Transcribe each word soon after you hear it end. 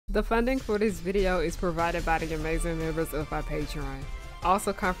The funding for this video is provided by the amazing members of my Patreon.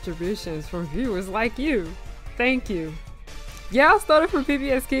 Also contributions from viewers like you. Thank you. Yeah, I started from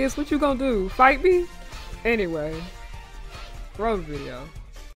PBS Kids. What you gonna do? Fight me? Anyway, roll the video.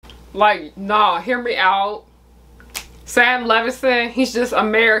 Like, nah, hear me out. Sam Levinson, he's just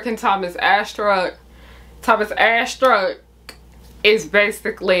American Thomas Astruc. Thomas Astruc is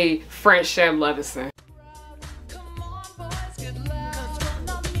basically French Sam Levinson.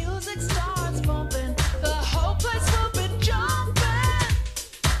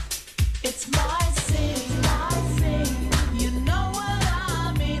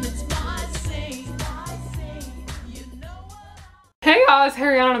 Hey y'all, it's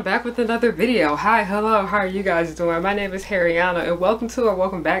Harriyanna back with another video. Hi, hello, how are you guys doing? My name is Harriyanna and welcome to or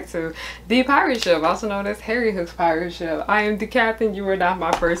welcome back to the pirate ship, also known as Harry Hook's pirate ship. I am the captain. You are not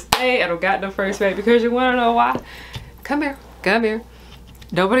my first mate. I don't got no first mate because you want to know why? Come here, come here.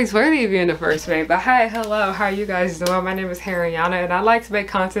 Nobody's worthy of being the first mate, but hi, hello, how are you guys doing? My name is Harriyanna and I like to make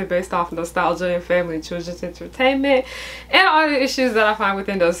content based off nostalgia and family and children's entertainment and all the issues that I find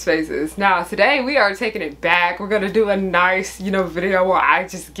within those spaces. Now, today we are taking it back. We're gonna do a nice, video where I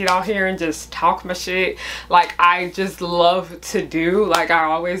just get on here and just talk my shit like I just love to do, like I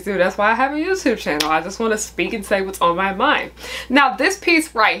always do. That's why I have a YouTube channel. I just want to speak and say what's on my mind. Now, this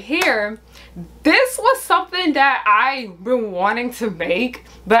piece right here, this was something that I've been wanting to make,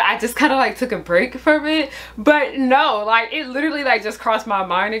 but I just kind of like took a break from it. But no, like it literally like just crossed my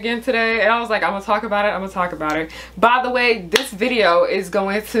mind again today and I was like, I'm gonna talk about it, I'm gonna talk about it. By the way, this video is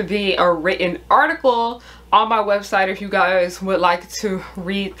going to be a written article on my website if you guys would like to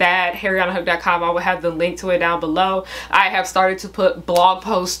read that, harriyannahook.com. I will have the link to it down below. I have started to put blog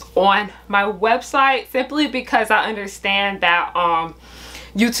posts on my website simply because I understand that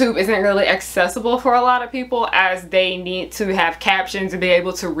YouTube isn't really accessible for a lot of people, as they need to have captions and be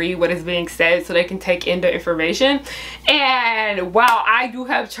able to read what is being said so they can take in the information. And while I do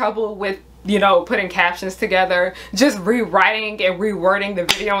have trouble with putting captions together, just rewriting and rewording the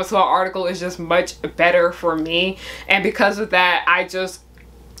video into an article is just much better for me. And because of that, I just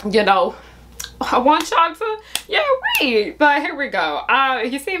I want y'all to read. But here we go.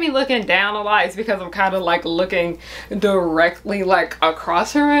 You see me looking down a lot, it's because I'm kind of like looking directly like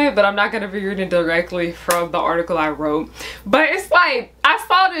across from it, but I'm not going to be reading directly from the article I wrote. But it's like I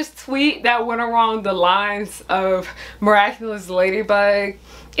saw this tweet that went along the lines of Miraculous Ladybug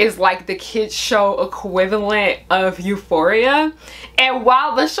is like the kids show equivalent of Euphoria. And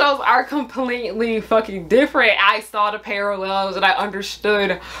while the shows are completely fucking different, I saw the parallels and I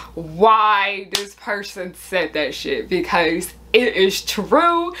understood why this person said that shit, because it is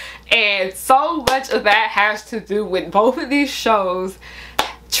true. And so much of that has to do with both of these shows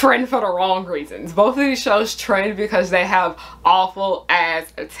trend for the wrong reasons. Both of these shows trend because they have awful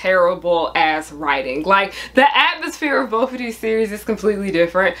ass, terrible ass writing. Like, the atmosphere of both of these series is completely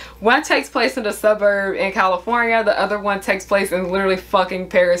different. One takes place in a suburb in California, the other one takes place in literally fucking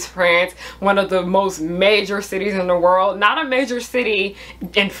Paris, France, one of the most major cities in the world. Not a major city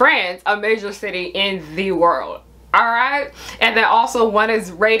in France, a major city in the world. Alright, and then also one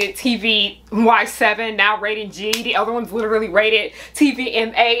is rated TV Y7, now rated G. The other one's literally rated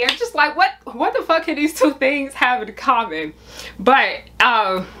TVMA. You're just like, what the fuck can these two things have in common? But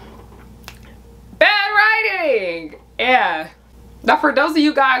bad writing. Yeah. Now, for those of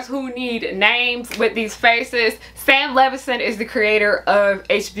you guys who need names with these faces, Sam Levinson is the creator of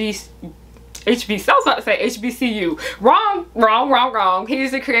I was about to say HBCU. Wrong. He's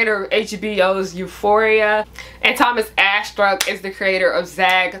the creator of HBO's Euphoria. And Thomas Astruc is the creator of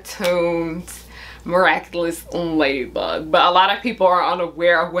Zagatoon's Miraculous Ladybug. But a lot of people are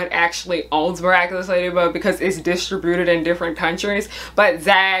unaware of what actually owns Miraculous Ladybug because it's distributed in different countries. But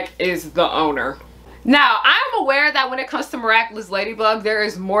Zag is the owner. Now, I'm aware that when it comes to Miraculous Ladybug, there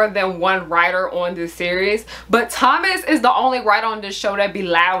is more than one writer on this series. But Thomas is the only writer on this show that be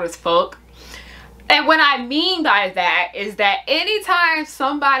loud as fuck. And what I mean by that is that anytime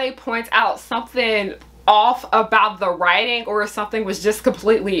somebody points out something off about the writing or something was just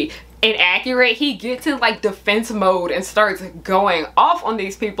completely inaccurate, he gets in like defense mode and starts going off on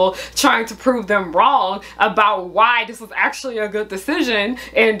these people, trying to prove them wrong about why this was actually a good decision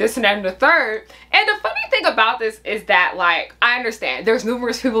and this and that and the third. And the funny thing about this is that, like, I understand there's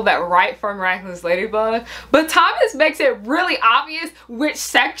numerous people that write for Miraculous Ladybug, but Thomas makes it really obvious which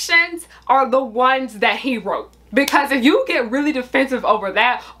sections are the ones that he wrote. Because if you get really defensive over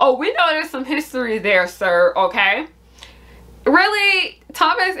that, oh, we know there's some history there, sir, okay? Really,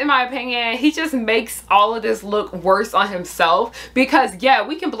 Thomas, in my opinion, he just makes all of this look worse on himself, because yeah,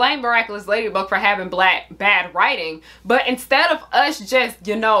 we can blame Miraculous Ladybug for having bad writing, but instead of us just,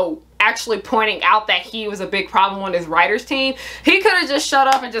 you know, actually pointing out that he was a big problem on his writers team, he could have just shut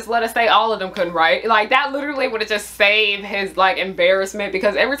up and just let us say all of them couldn't write. Like, that literally would have just saved his like embarrassment,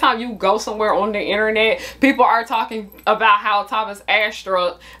 because every time you go somewhere on the internet, people are talking about how Thomas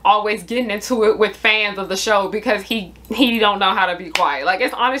Astruc always getting into it with fans of the show because he don't know how to be quiet. Like,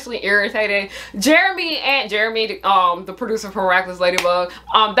 it's honestly irritating. Jeremy, the producer for Miraculous Ladybug,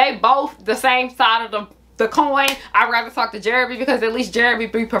 they both the same side of the coin. I'd rather talk to Jeremy because at least Jeremy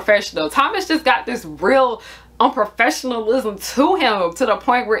be professional. Thomas just got this real unprofessionalism to him, to the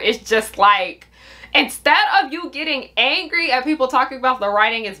point where it's just like, instead of you getting angry at people talking about the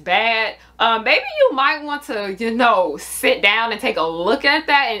writing is bad, maybe you might want to, you know, sit down and take a look at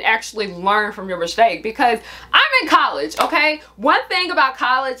that and actually learn from your mistake. Because I'm in college, okay? One thing about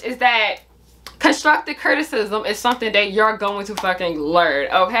college is that constructive criticism is something that you're going to fucking learn,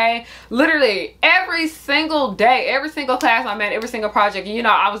 okay? Literally every single day, every single class I'm in, every single project. You know,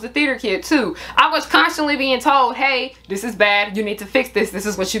 I was a theater kid too. I was constantly being told, hey, this is bad, you need to fix this, this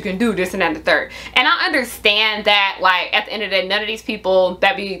is what you can do, this and that and the third. And I understand that, like, at the end of the day, none of these people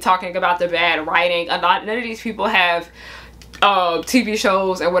that be talking about the bad writing, none of these people have TV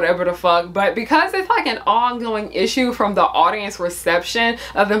shows and whatever the fuck, but because it's like an ongoing issue from the audience reception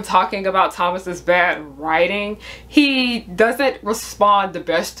of them talking about Thomas's bad writing, he doesn't respond the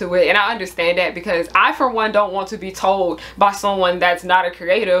best to it. And I understand that, because I for one don't want to be told by someone that's not a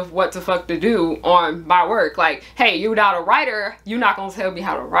creative what the fuck to do on my work. Like, hey, you're not a writer, you're not gonna tell me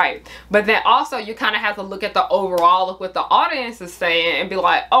how to write. But then also you kind of have to look at the overall of what the audience is saying and be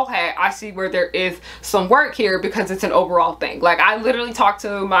like, okay, I see where there is some work here, because it's an overall thing. Like, I literally talked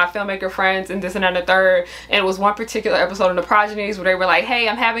to my filmmaker friends and this and that and the third, and it was one particular episode in the Progenies where they were like, hey,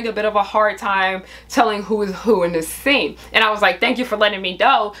 I'm having a bit of a hard time telling who is who in this scene. And I was like, thank you for letting me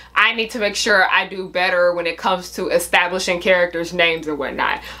know. I need to make sure I do better when it comes to establishing characters' names and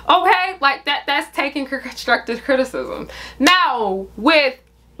whatnot. Okay, like that's taking constructive criticism. Now, with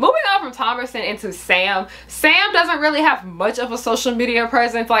moving on from Thomas into Sam. Sam doesn't really have much of a social media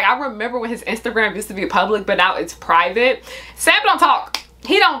presence. Like, I remember when his Instagram used to be public, but now it's private. Sam don't talk.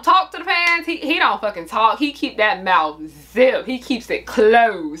 He don't talk to the fans. He don't fucking talk. He keep that mouth zipped. He keeps it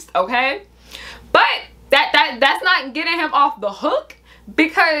closed, okay? But that's not getting him off the hook,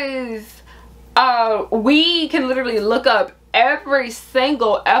 because we can literally look up every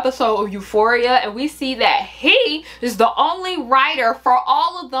single episode of Euphoria and we see that he is the only writer for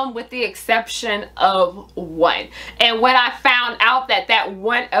all of them with the exception of one. And when I found out that that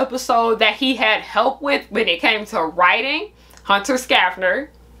one episode that he had help with when it came to writing, Hunter Schaffner,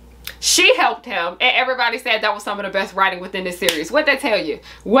 she helped him, and everybody said that was some of the best writing within this series. What that tell you?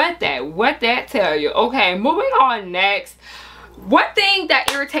 What that tell you? Okay, moving on next. One thing that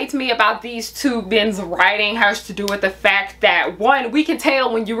irritates me about these two men's writing has to do with the fact that, one, we can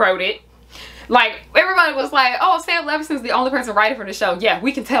tell when you wrote it. Like, everybody was like, oh, Sam Levinson's the only person writing for the show. Yeah,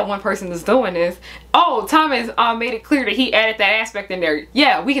 we can tell one person is doing this. Oh, Thomas made it clear that he added that aspect in there.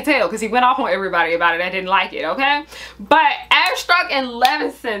 Yeah, we can tell, because he went off on everybody about it. I didn't like it, okay? But Astruc and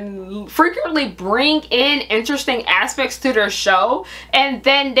Levinson frequently bring in interesting aspects to their show, and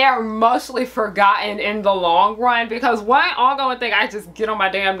then they're mostly forgotten in the long run, because one ongoing thing I just get on my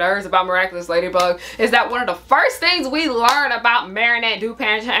damn nerves about Miraculous Ladybug is that one of the first things we learn about Marinette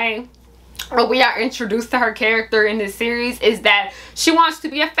Dupain, or we are introduced to her character in this series, is that she wants to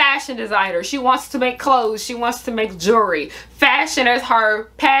be a fashion designer. She wants to make clothes. She wants to make jewelry. Fashion is her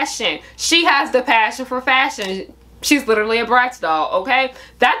passion. She has the passion for fashion. She's literally a Bratz doll, okay?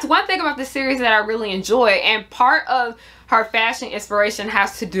 That's one thing about this series that I really enjoy, and part of her fashion inspiration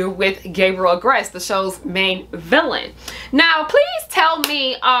has to do with Gabriel Agreste, the show's main villain. Now, please tell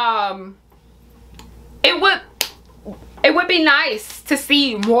me, it would be nice to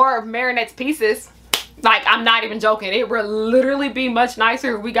see more of Marinette's pieces. Like, I'm not even joking. It would literally be much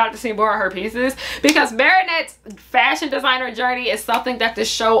nicer if we got to see more of her pieces, because Marinette's fashion designer journey is something that the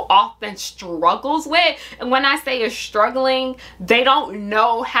show often struggles with. And when I say is struggling, they don't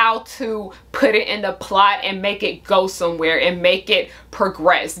know how to put it in the plot and make it go somewhere and make it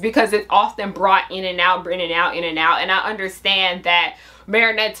progress, because it's often brought in and out, in and out, in and out. And I understand that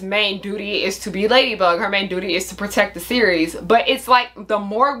Marinette's main duty is to be Ladybug. Her main duty is to protect the series. But it's like, the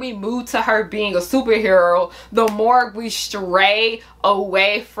more we move to her being a superhero, the more we stray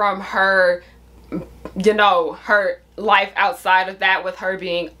away from her, you know, her life outside of that, with her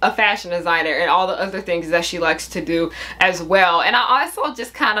being a fashion designer and all the other things that she likes to do as well. And I also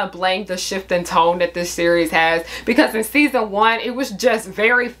just kind of blame the shift in tone that this series has, because in season 1 it was just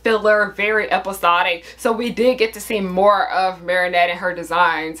very filler, very episodic, so we did get to see more of Marinette and her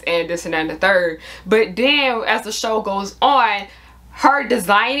designs and this and that and the third. But then as the show goes on, her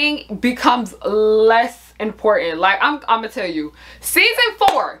designing becomes less important. Like I'm gonna tell you, season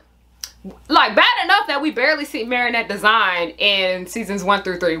 4, like, bad enough that we barely see Marinette design in seasons 1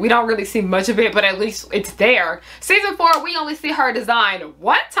 through 3. We don't really see much of it, but at least it's there. Season 4, we only see her design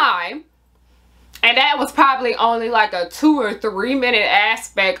one time, and that was probably only like a 2 or 3 minute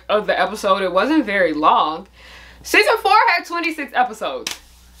aspect of the episode. It wasn't very long. Season 4 had 26 episodes.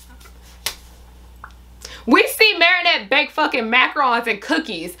 We see Marinette bake fucking macarons and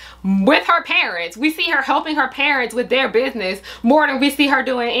cookies with her parents. We see her helping her parents with their business more than we see her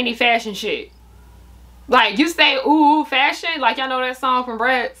doing any fashion shit. Like, you say ooh fashion, like y'all know that song from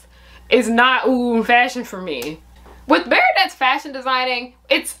Bratz? It's not ooh fashion for me. With Marinette's fashion designing,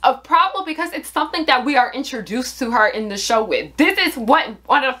 it's a problem because it's something that we are introduced to her in the show with. This is one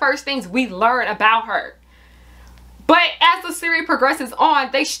of the first things we learn about her. But as the series progresses on,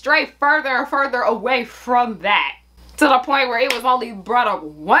 they stray further and further away from that, to the point where it was only brought up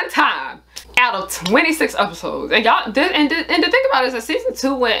one time out of 26 episodes. And y'all, and to think about it, is that season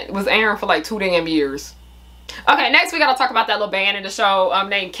 2 was airing for like 2 damn years. Okay, next we gotta talk about that little band in the show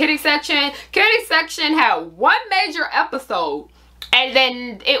named Kitty Section. Kitty Section had one major episode, and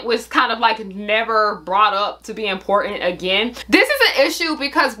then it was kind of like never brought up to be important again. This is an issue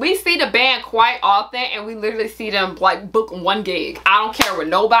because we see the band quite often, and we literally see them like book one gig. I don't care what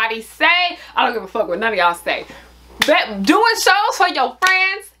nobody say. I don't give a fuck what none of y'all say. But doing shows for your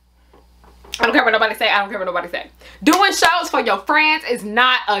friends, I don't care what nobody say. I don't care what nobody say. Doing shows for your friends is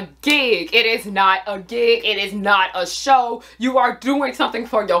not a gig. It is not a gig. It is not a show. You are doing something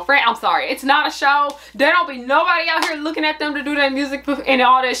for your friend. I'm sorry. It's not a show. There don't be nobody out here looking at them to do their music and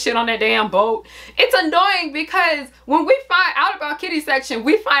all that shit on that damn boat. It's annoying because when we find out about Kitty Section,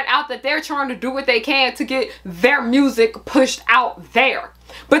 we find out that they're trying to do what they can to get their music pushed out there.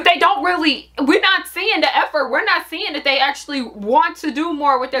 But they don't really, we're not seeing the effort. We're not seeing that they actually want to do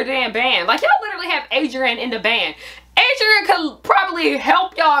more with their damn band. Like, y'all literally have Adrian in the band. Adrian could probably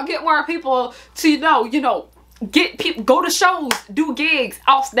help y'all get more people to, you know, get people, go to shows, do gigs,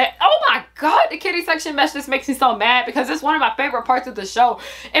 off that. Oh my god, the Kitty Section mess just makes me so mad because it's one of my favorite parts of the show,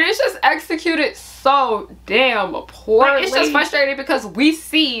 and it's just executed so damn poorly. Like, it's just frustrating because we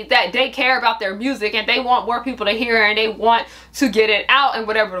see that they care about their music and they want more people to hear and they want to get it out and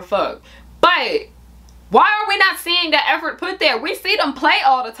whatever the fuck. But why are we not seeing the effort put there? We see them play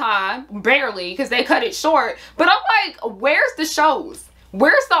all the time, barely, because they cut it short. But I'm like, where's the shows?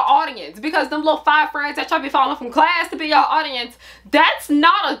 Where's the audience? Because them little 5 friends that try to be falling from class to be your audience, that's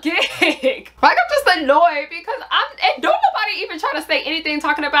not a gig. Like, I'm just annoyed because and don't nobody even try to say anything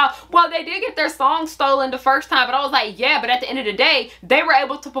talking about, well, they did get their song stolen the first time, but I was like, yeah, but at the end of the day, they were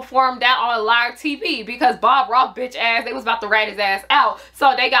able to perform that on live TV because Bob Ross bitch ass, they was about to rat his ass out,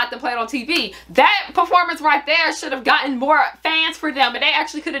 so they got them played on TV. That performance right there should have gotten more fans for them, and they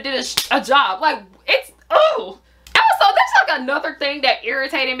actually could have did a job. Like, it's, ooh. Also, there's like another thing that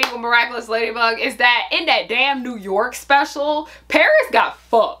irritated me with Miraculous Ladybug is that in that damn New York special, Paris got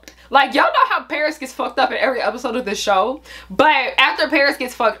fucked. Like, y'all know how Paris gets fucked up in every episode of the show, but after Paris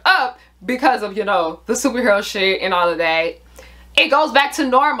gets fucked up because of, you know, the superhero shit and all of that, it goes back to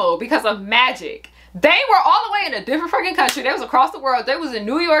normal because of magic. They were all the way in a different fucking country. They was across the world. They was in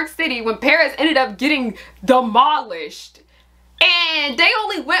New York City when Paris ended up getting demolished. And they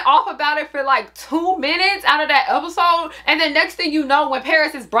only went off about it for like 2 minutes out of that episode. And then next thing you know, when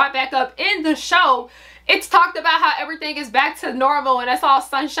Paris is brought back up in the show, it's talked about how everything is back to normal and it's all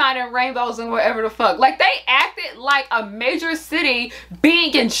sunshine and rainbows and whatever the fuck. Like, they acted like a major city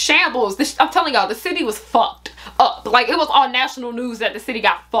being in shambles. I'm telling y'all, the city was fucked up. Like, it was on national news that the city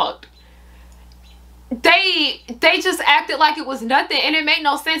got fucked. They just acted like it was nothing, and it made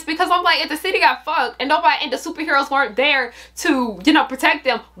no sense because I'm like, if the city got fucked and nobody and the superheroes weren't there to, you know, protect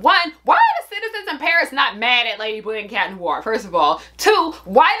them, one, why are the citizens in Paris not mad at Ladybug and Cat Noir, first of all? Two,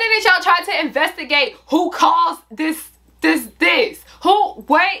 why didn't y'all try to investigate who caused this? Who,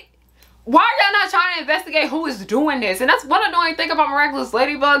 wait, why are y'all not trying to investigate who is doing this? And that's one annoying thing about Miraculous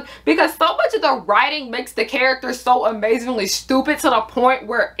Ladybug, because so much of the writing makes the characters so amazingly stupid to the point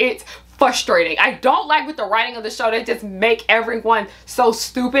where it's frustrating. I don't like with the writing of the show, they just make everyone so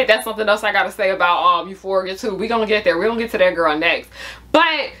stupid. That's something else I gotta say about Euphoria too. We gonna get there. We're gonna get to that girl next.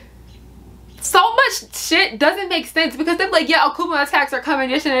 But so much shit doesn't make sense because they're like, yeah, Akuma attacks are coming,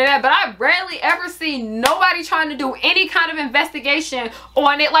 this and that, but I rarely ever see nobody trying to do any kind of investigation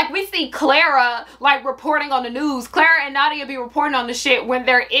on it. Like, we see Clara, like, reporting on the news. Clara and Nadia be reporting on the shit when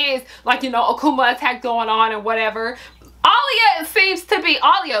there is, like, you know, Akuma attack going on and whatever. Alia seems to be,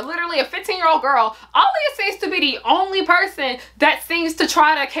 literally a 15-year-old girl, Alia seems to be the only person that seems to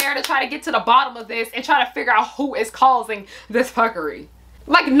try to get to the bottom of this and try to figure out who is causing this fuckery.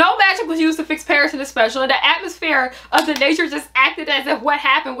 Like, no magic was used to fix Paris in the special, and the atmosphere of the nature just acted as if what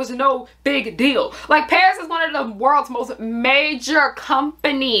happened was no big deal. Like, Paris is one of the world's most major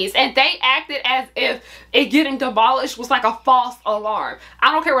companies, and they acted as if it getting demolished was like a false alarm.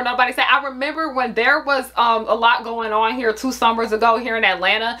 I don't care what nobody said. I remember when there was a lot going on here 2 summers ago here in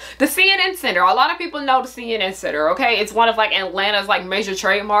Atlanta. The CNN Center, a lot of people know the CNN Center, okay? It's one of like Atlanta's like major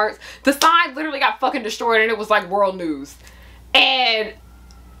trademarks. The sign literally got fucking destroyed and it was like world news. And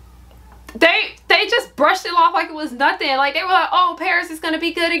they just brushed it off like it was nothing. Like, they were like, oh, Paris is gonna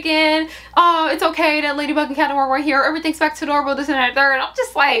be good again. Oh, it's okay that Ladybug and Catwoman were here. Everything's back to normal, this and that, third. And I'm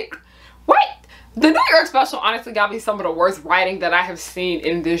just like, what? The New York special honestly got me some of the worst writing that I have seen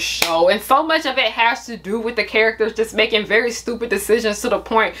in this show. And so much of it has to do with the characters just making very stupid decisions to the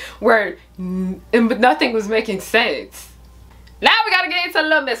point where nothing was making sense. Now we gotta get into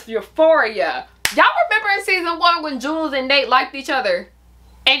Little Miss Euphoria. Y'all remember in season 1 when Jules and Nate liked each other?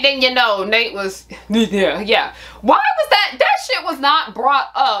 And then, you know, Nate was, yeah. Why was that? That shit was not brought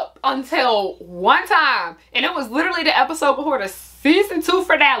up until one time. And it was literally the episode before the season 2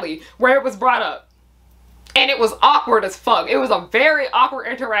 finale where it was brought up. And it was awkward as fuck. It was a very awkward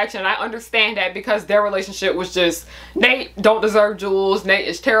interaction. I understand that because their relationship was just, Nate don't deserve Jules. Nate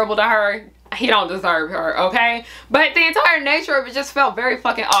is terrible to her. He don't deserve her, okay? But the entire nature of it just felt very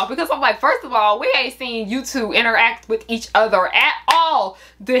fucking off because I'm like, first of all, we ain't seen you two interact with each other at all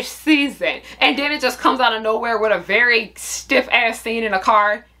this season. And then it just comes out of nowhere with a very stiff ass scene in a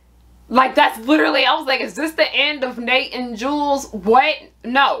car. Like, that's literally, I was like, is this the end of Nate and Jules? What?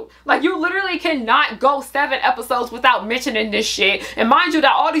 No. Like, you literally cannot go 7 episodes without mentioning this shit. And mind you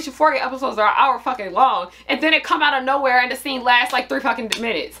that all these Euphoria episodes are an hour fucking long. And then it come out of nowhere and the scene lasts like 3 fucking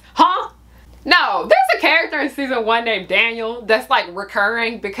minutes. Huh? No, there's a character in season 1 named Daniel that's like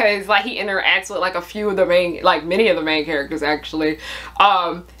recurring because like he interacts with like a few of the main, like many of the main characters actually.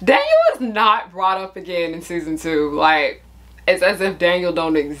 Daniel is not brought up again in season 2. Like, it's as if Daniel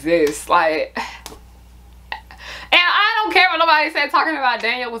don't exist. Like, and I don't care what nobody said talking about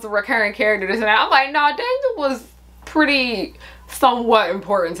Daniel was a recurring character, this and that. I'm like, no, Daniel was pretty somewhat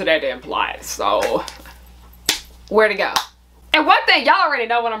important to that damn plot. So, where to go? And one thing, y'all already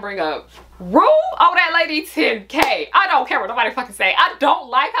know what I'm bringing up. Rue over that lady 10K. I don't care what nobody fucking say. I don't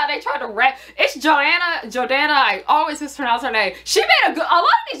like how they try to rap. It's Jordana, I always mispronounce her name. She made a lot of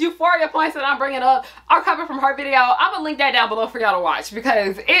these Euphoria points that I'm bringing up are coming from her video. I'm gonna link that down below for y'all to watch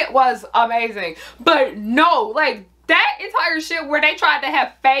because it was amazing. But no, like, that entire shit where they tried to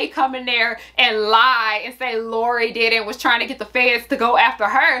have Faye come in there and lie and say Lori did it and was trying to get the feds to go after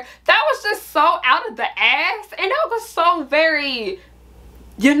her, that was just so out of the ass. And that was so very,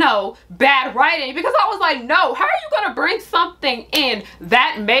 you know, bad writing because I was like, no, how are you gonna bring something in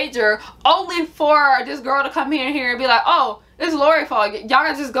that major only for this girl to come in here and be like, oh, it's Lori's fault, y'all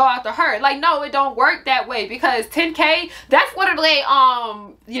gotta just go after her? Like, no, it don't work that way because 10K, that's literally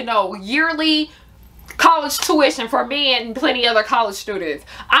you know, yearly college tuition for me and plenty of other college students.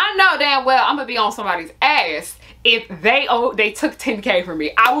 I know damn well I'm gonna be on somebody's ass if they took 10K from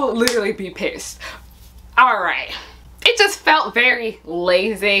me. I will literally be pissed. All right. It just felt very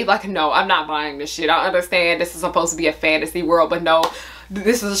lazy. Like, no, I'm not buying this shit. I understand this is supposed to be a fantasy world, but no,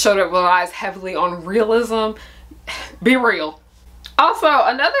 this is a show that relies heavily on realism. Be real. Also,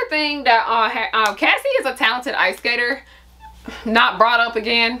 another thing that Cassie is a talented ice skater. Not brought up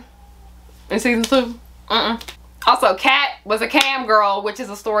again in season 2. Also, Kat was a cam girl, which is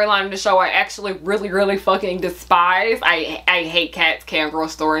a storyline in the show I actually really fucking despise. I hate Kat's cam girl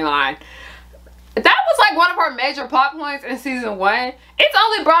storyline. That was like one of her major plot points in season 1. It's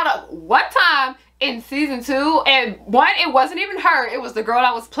only brought up one time in season 2, and 1, it wasn't even her, it was the girl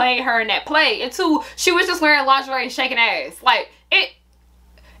that was playing her in that play, and 2, she was just wearing lingerie and shaking ass. Like,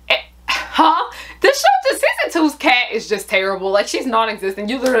 this show, just season 2's Kat is just terrible. Like, she's non-existent.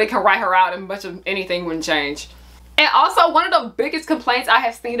 You literally can write her out and much of anything wouldn't change. And also, one of the biggest complaints I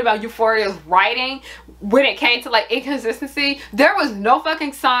have seen about Euphoria's writing when it came to like inconsistency, there was no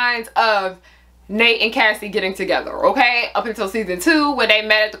fucking signs of Nate and Cassie getting together, okay? Up until season 2 when they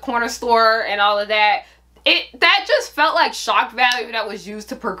met at the corner store and all of that. that just felt like shock value that was used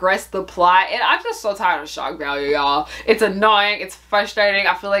to progress the plot, and I'm just so tired of shock value, y'all. It's annoying, it's frustrating.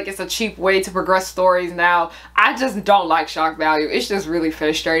 I feel like it's a cheap way to progress stories now. I just don't like shock value. It's just really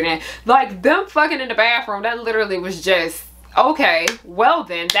frustrating. Like them fucking in the bathroom, that literally was just okay. Well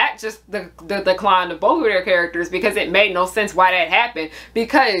then, that just the decline of both of their characters, because it made no sense why that happened,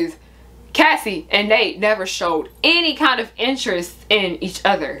 because Cassie and Nate never showed any kind of interest in each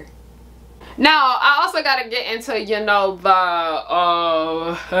other. Now, I also gotta get into, you know,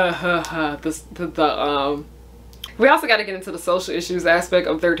 we also gotta get into the social issues aspect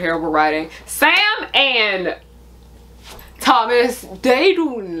of their terrible writing. Sam and Thomas, they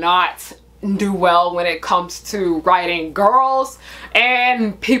do not do well when it comes to writing girls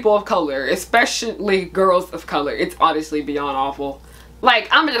and people of color, especially girls of color. It's honestly beyond awful. Like,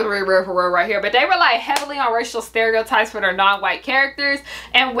 I'm just read word for word right here, but they rely heavily on racial stereotypes for their non-white characters,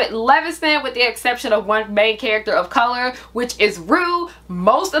 and with Levinson, with the exception of one main character of color, which is Rue,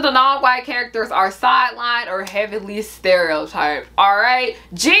 most of the non-white characters are sidelined or heavily stereotyped. Alright,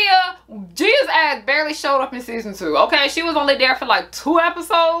 Gia's ass barely showed up in season 2, okay? She was only there for like 2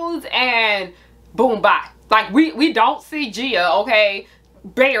 episodes, and boom, bye. Like, we don't see Gia, okay?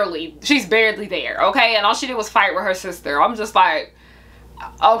 Barely. She's barely there, okay? And all she did was fight with her sister. I'm just like,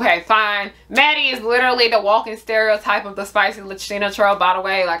 okay, fine. Maddie is literally the walking stereotype of the spicy Latina trope. By the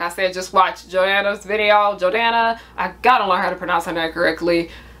way, like I said, just watch Joanna's video. Jordana, I gotta learn how to pronounce her name correctly.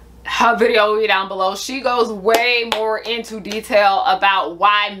 Her video will be down below. She goes way more into detail about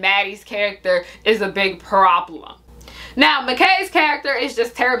why Maddie's character is a big problem. Now, McKay's character is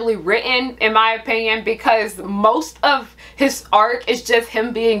just terribly written, in my opinion, because most of his arc is just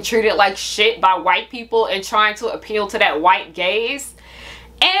him being treated like shit by white people and trying to appeal to that white gaze.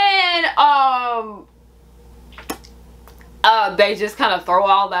 And they just kind of throw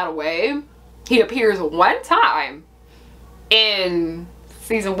all that away. He appears one time in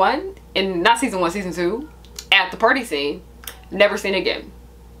season 1, not season 1, season 2, at the party scene. Never seen again.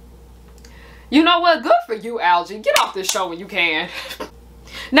 You know what? Good for you, Algie. Get off this show when you can.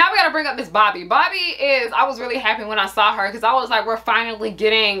 Now we gotta bring up Miss Bobby. Bobby is, I was really happy when I saw her, because I was like, we're finally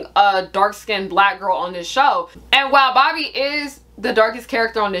getting a dark-skinned black girl on this show. And while Bobby is the darkest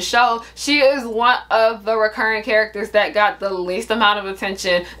character on this show, she is one of the recurring characters that got the least amount of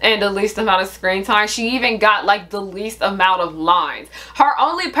attention and the least amount of screen time. She even got like the least amount of lines. Her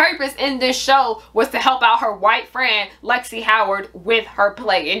only purpose in this show was to help out her white friend Lexi Howard with her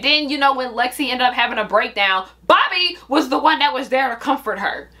play. And then, you know, when Lexi ended up having a breakdown, Bobby was the one that was there to comfort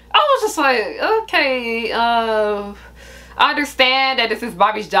her. I was just like, okay, I understand that this is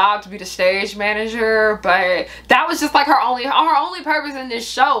Bobby's job to be the stage manager, but that was just like her only purpose in this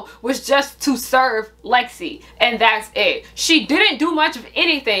show was just to serve Lexi, and that's it. She didn't do much of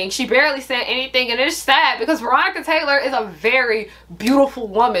anything. She barely said anything, and it's sad because Veronica Taylor is a very beautiful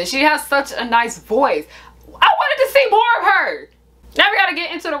woman. She has such a nice voice. I wanted to see more of her. Now we gotta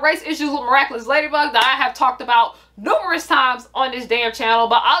get into the race issues with Miraculous Ladybug that I have talked about numerous times on this damn channel.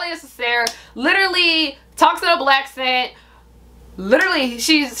 But Alia Cesare literally talks in a black accent. Literally,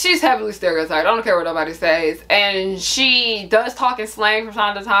 she's heavily stereotyped. I don't care what nobody says. And she does talk in slang from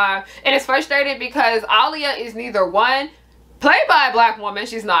time to time. And it's frustrating because Alia is neither one, played by a black woman.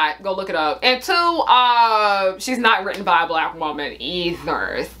 She's not. Go look it up. And 2, she's not written by a black woman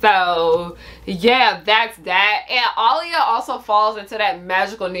either. So yeah, that's that. And Alia also falls into that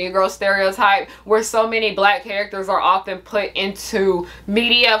magical Negro stereotype where so many black characters are often put into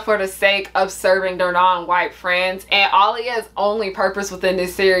media for the sake of serving their non-white friends. And Alia's only purpose within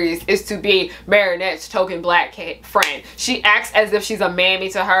this series is to be Marinette's token black friend. She acts as if she's a mammy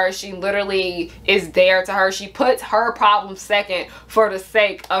to her. She literally is there to her. She puts her problems second for the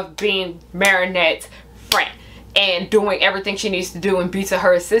sake of being Marinette's friend and doing everything she needs to do and be to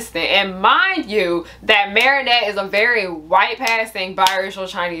her assistant. And mind you, that Marinette is a very white passing biracial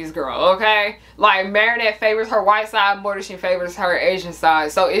Chinese girl, okay? Like, Marinette favors her white side more than she favors her Asian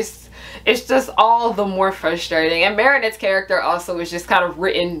side. So it's just all the more frustrating. And Marinette's character also is just kind of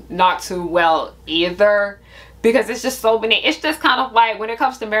written not too well either, because it's just so many. It's just kind of like, when it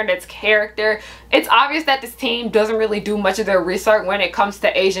comes to Marinette's character, it's obvious that this team doesn't really do much of their research when it comes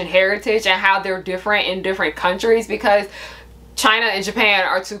to Asian heritage and how they're different in different countries, because China and Japan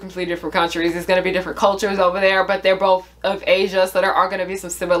are 2 completely different countries. There's going to be different cultures over there, but they're both of Asia, so there are going to be some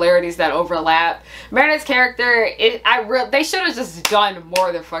similarities that overlap. Marinette's character, they should have just done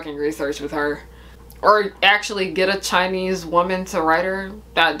more than fucking research with her. Or actually get a Chinese woman to write her.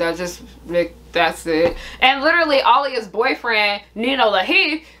 That's it. And literally, Alia's boyfriend, Nino,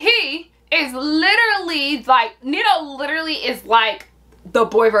 he is literally like, Nino literally is like the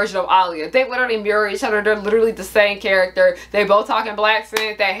boy version of Alia. They literally mirror each other. They're literally the same character. They both talk in black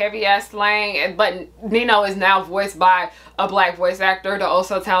accent, that heavy ass slang, but Nino is now voiced by a black voice actor, the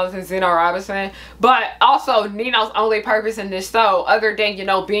also talented Zeno Robinson. But also Nino's only purpose in this show, other than, you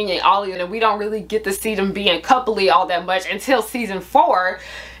know, being an Alia, and we don't really get to see them being coupley all that much until season 4,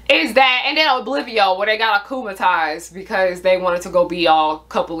 is that, and then Oblivio, where they got akumatized because they wanted to go be all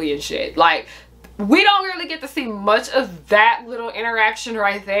coupley and shit. Like, we don't really get to see much of that little interaction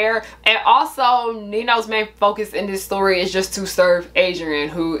right there. And also, Nino's main focus in this story is just to serve Adrian,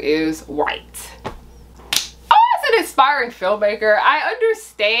 who is white. As an aspiring filmmaker, I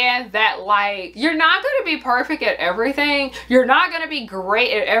understand that, like, you're not going to be perfect at everything. You're not going to be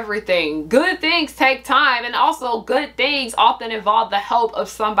great at everything. Good things take time, and also good things often involve the help of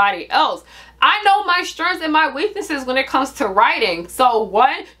somebody else. I know my strengths and my weaknesses when it comes to writing. So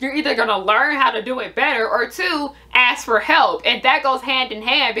 1, you're either going to learn how to do it better, or 2, ask for help. And that goes hand in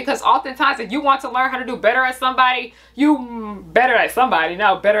hand, because oftentimes if you want to learn how to do better at somebody, better at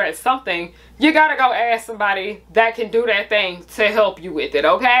something, you got to go ask somebody that can do that thing to help you with it,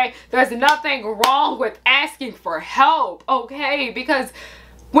 okay? There's nothing wrong with asking for help, okay? Because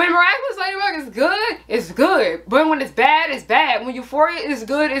when Miraculous Ladybug is good, it's good. But when it's bad, it's bad. When Euphoria is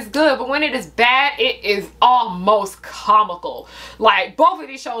good, it's good. But when it is bad, it is almost comical. Like, both of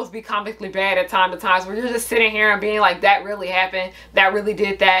these shows be comically bad at times where you're just sitting here and being like, that really happened. That really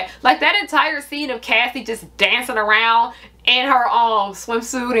did that. Like, that entire scene of Cassie just dancing around in her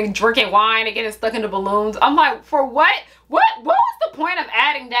swimsuit and drinking wine and getting stuck in the balloons. I'm like, for what? What was the point of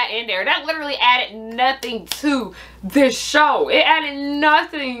adding that in there? That literally added nothing to this show. It added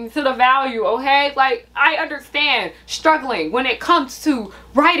nothing to the value, okay? Like, I understand struggling when it comes to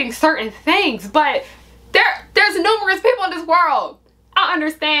writing certain things, but there's numerous people in this world. I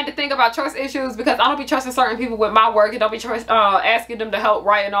understand to think about trust issues, because I don't be trusting certain people with my work, and don't be asking them to help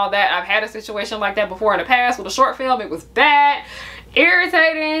write and all that. I've had a situation like that before in the past with a short film. It was bad,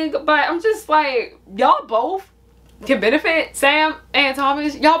 irritating, but I'm just like, y'all both can benefit. Sam and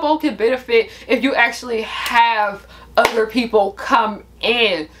Thomas, y'all both can benefit if you actually have other people come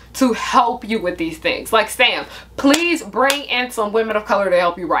in to help you with these things. Like, Sam, please bring in some women of color to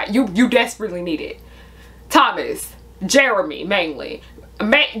help you write. You desperately need it. Thomas, Jeremy, mainly.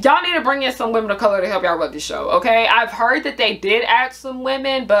 Y'all need to bring in some women of color to help y'all write the show, okay? I've heard that they did add some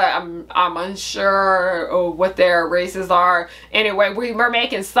women, but I'm unsure of what their races are. Anyway, we're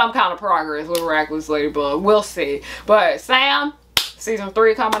making some kind of progress with Miraculous Ladybug. We'll see. But Sam, season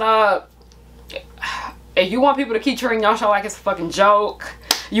 3 coming up. If you want people to keep treating y'all show like it's a fucking joke,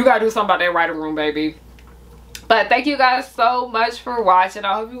 you gotta do something about that writing room, baby. But thank you guys so much for watching.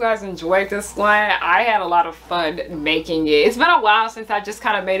 I hope you guys enjoyed this one. I had a lot of fun making it. It's been a while since I just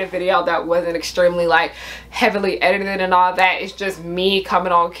kind of made a video that wasn't extremely like heavily edited and all that. It's just me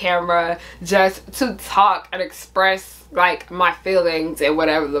coming on camera just to talk and express like my feelings and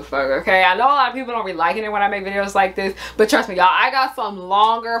whatever the fuck, okay? I know a lot of people don't be liking it when I make videos like this, but trust me, y'all, I got some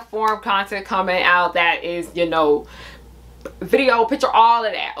longer form content coming out that is, you know, video, picture, all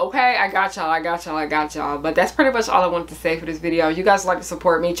of that, okay? I got y'all. But that's pretty much all I wanted to say for this video. You guys like to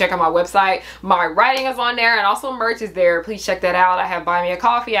support me, check out my website. My writing is on there, and also merch is there. Please check that out. I have Buy Me a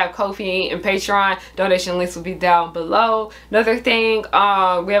Coffee, I have Ko-fi and Patreon. Donation links will be down below. Another thing, we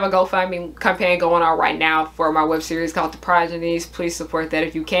have a GoFundMe campaign going on right now for my web series called The Progenies. Please support that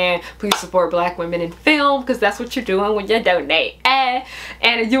if you can. Please support black women in film, because that's what you're doing when you donate. And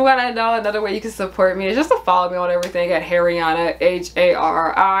if you want to know another way you can support me, is just to follow me on everything at Harriyanna,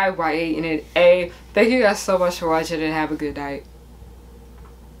 HARRIYANNA. Thank you guys so much for watching, and have a good night.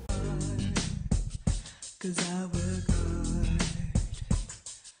 'Cause I work hard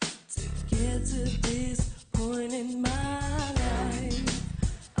to get to this point in my life.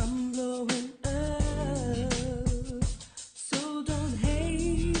 I'm blowing up, so don't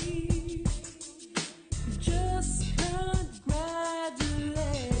hate, just congratulate.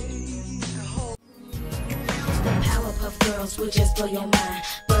 The Powerpuff Girls will just blow your mind.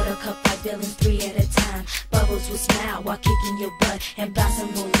 Buttercup like villains 3 at a time. Bubbles will smile while kicking your butt, and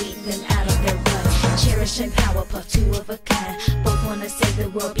Blossom will lead them out of their rut. Cherish and Powerpuff, 2 of a kind. Both wanna save the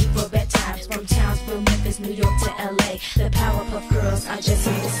world before bedtime. From Townsville, Memphis, New York to LA, the Powerpuff Girls are just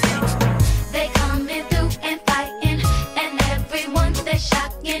here to stay.